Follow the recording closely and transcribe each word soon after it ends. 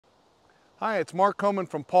Hi, it's Mark Coman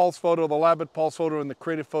from Paul's Photo, the lab at Paul's Photo and the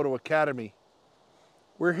Creative Photo Academy.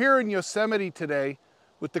 We're here in Yosemite today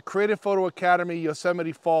with the Creative Photo Academy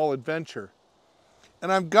Yosemite Fall Adventure.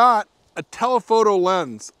 And I've got a telephoto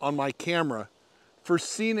lens on my camera for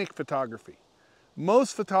scenic photography.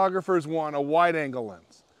 Most photographers want a wide-angle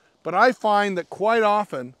lens, but I find that quite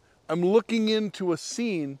often I'm looking into a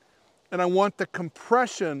scene and I want the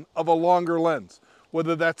compression of a longer lens,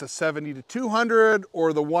 whether that's a 70-200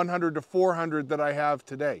 or the 100-400 that I have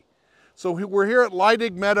today. So we're here at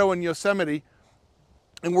Leidig Meadow in Yosemite,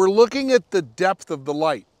 and we're looking at the depth of the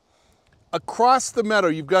light. Across the meadow,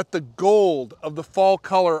 you've got the gold of the fall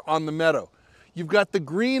color on the meadow. You've got the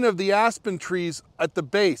green of the aspen trees at the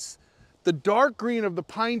base, the dark green of the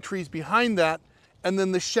pine trees behind that, and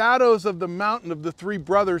then the shadows of the mountain of the three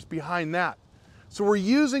brothers behind that. So we're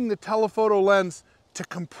using the telephoto lens to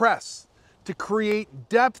compress, to create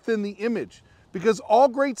depth in the image, because all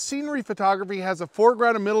great scenery photography has a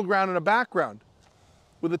foreground, a middle ground, and a background.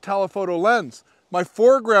 With a telephoto lens, my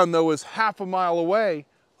foreground though is half a mile away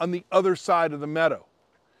on the other side of the meadow.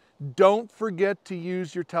 Don't forget to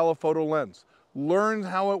use your telephoto lens. Learn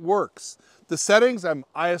how it works. The settings, I'm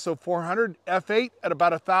ISO 400 f8 at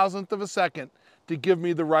about 1,000th of a second to give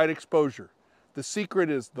me the right exposure. The secret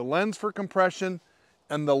is the lens for compression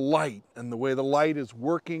and the light, and the way the light is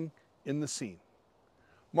working in the scene.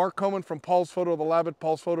 Mark Coman from Paul's Photo, the lab at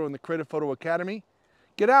Paul's Photo and the Creative Photo Academy.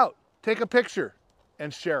 Get out, take a picture,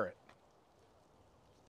 and share it.